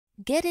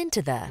Get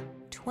into the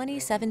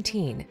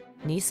 2017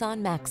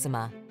 Nissan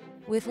Maxima.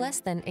 With less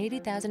than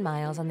 80,000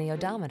 miles on the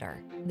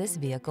odometer, this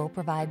vehicle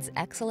provides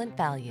excellent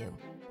value.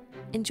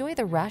 Enjoy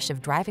the rush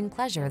of driving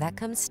pleasure that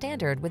comes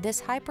standard with this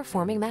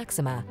high-performing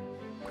Maxima.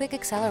 Quick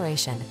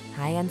acceleration,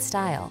 high-end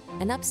style,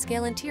 an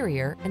upscale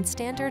interior, and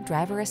standard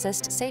driver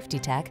assist safety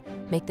tech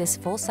make this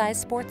full-size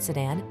sports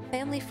sedan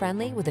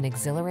family-friendly with an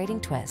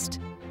exhilarating twist.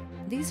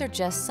 These are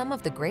just some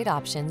of the great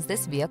options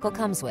this vehicle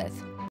comes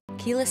with: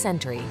 keyless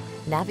entry,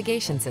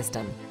 navigation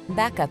system,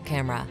 backup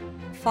camera,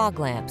 fog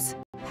lamps,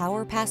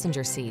 power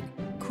passenger seat,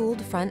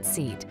 cooled front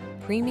seat,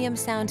 premium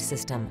sound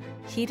system,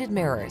 heated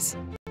mirrors,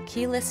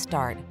 keyless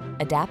start,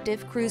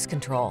 adaptive cruise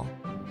control.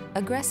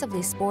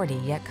 Aggressively sporty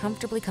yet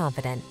comfortably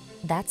confident,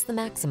 that's the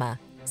Maxima.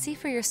 See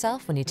for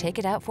yourself when you take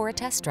it out for a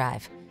test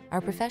drive.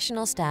 Our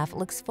professional staff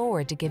looks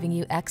forward to giving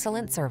you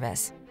excellent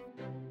service.